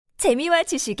재미와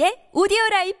지식의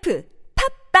오디오라이프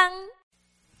팝빵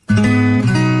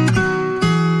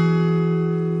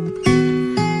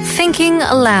Thinking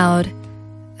Aloud,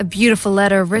 a beautiful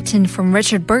letter written from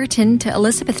Richard Burton to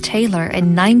Elizabeth Taylor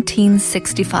in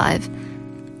 1965.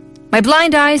 My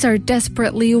blind eyes are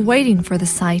desperately waiting for the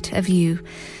sight of you.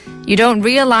 You don't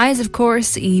realize, of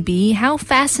course, E.B., how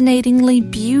fascinatingly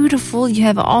beautiful you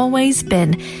have always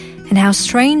been, and how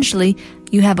strangely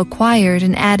you have acquired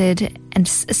and added a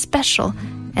special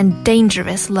and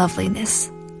dangerous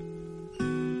loveliness.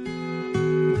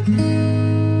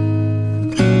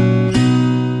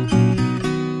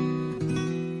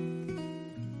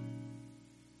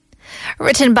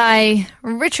 Written by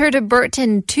Richard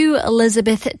Burton to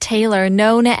Elizabeth Taylor,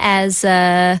 known as,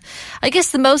 I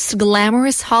guess, the most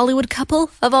glamorous Hollywood couple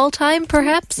of all time,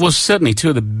 perhaps? Well, certainly two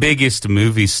of the biggest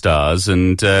movie stars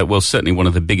and, certainly one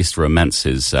of the biggest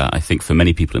romances, I think, for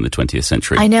many people in the 20th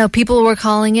century. I know. People were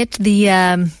calling it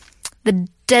the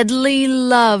deadly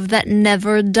love that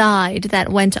never died that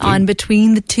went on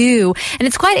between the two. And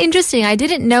it's quite interesting. I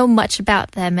didn't know much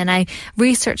about them, and I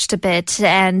researched a bit,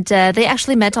 and they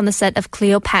actually met on the set of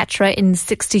Cleopatra in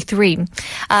 1963.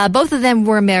 Both of them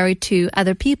were married to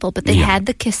other people, but they had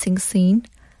the kissing scene.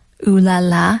 Ooh la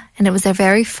la. And it was their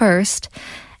very first.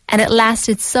 And it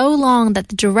lasted so long that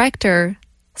the director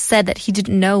said that he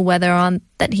didn't know whether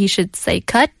that he should say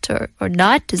cut or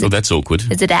not. That's awkward.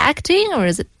 Is it acting or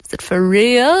is it for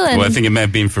real? And I think it may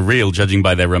have been for real, judging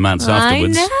by their romance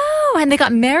afterwards. I know, and they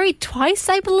got married twice,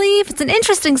 I believe. It's an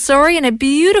interesting story and a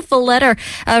beautiful letter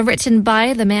written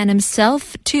by the man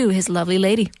himself to his lovely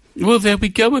lady. Well, there we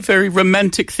go. A very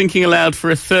romantic Thinking Aloud for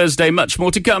a Thursday. Much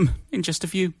more to come in just a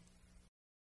few.